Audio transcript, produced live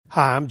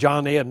Hi, I'm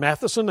John Ed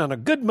Matheson, and a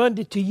good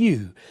Monday to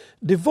you.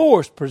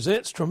 Divorce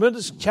presents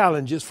tremendous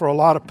challenges for a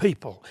lot of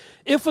people.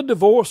 If a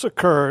divorce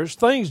occurs,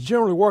 things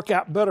generally work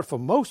out better for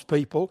most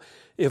people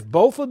if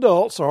both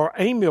adults are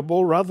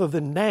amiable rather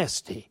than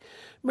nasty.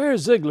 Mary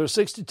Ziegler is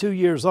 62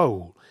 years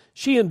old.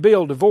 She and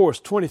Bill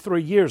divorced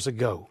 23 years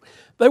ago.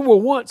 They were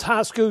once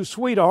high school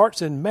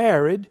sweethearts and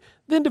married,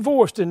 then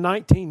divorced in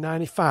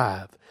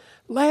 1995.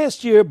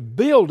 Last year,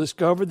 Bill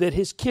discovered that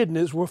his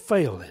kidneys were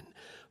failing.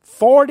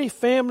 40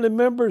 family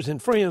members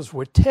and friends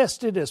were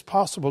tested as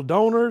possible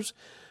donors,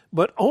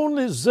 but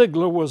only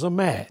Ziegler was a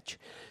match.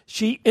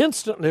 She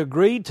instantly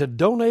agreed to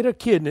donate a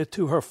kidney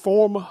to her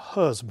former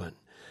husband.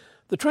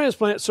 The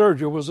transplant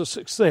surgery was a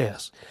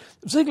success.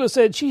 Ziegler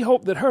said she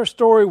hoped that her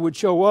story would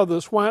show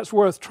others why it's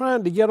worth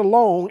trying to get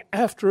along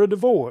after a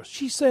divorce.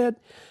 She said,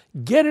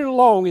 "Getting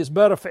along is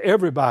better for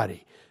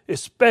everybody,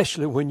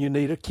 especially when you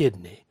need a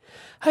kidney."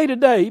 Hey,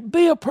 today,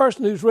 be a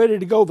person who's ready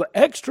to go the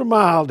extra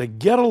mile to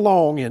get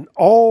along in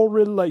all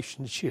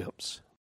relationships.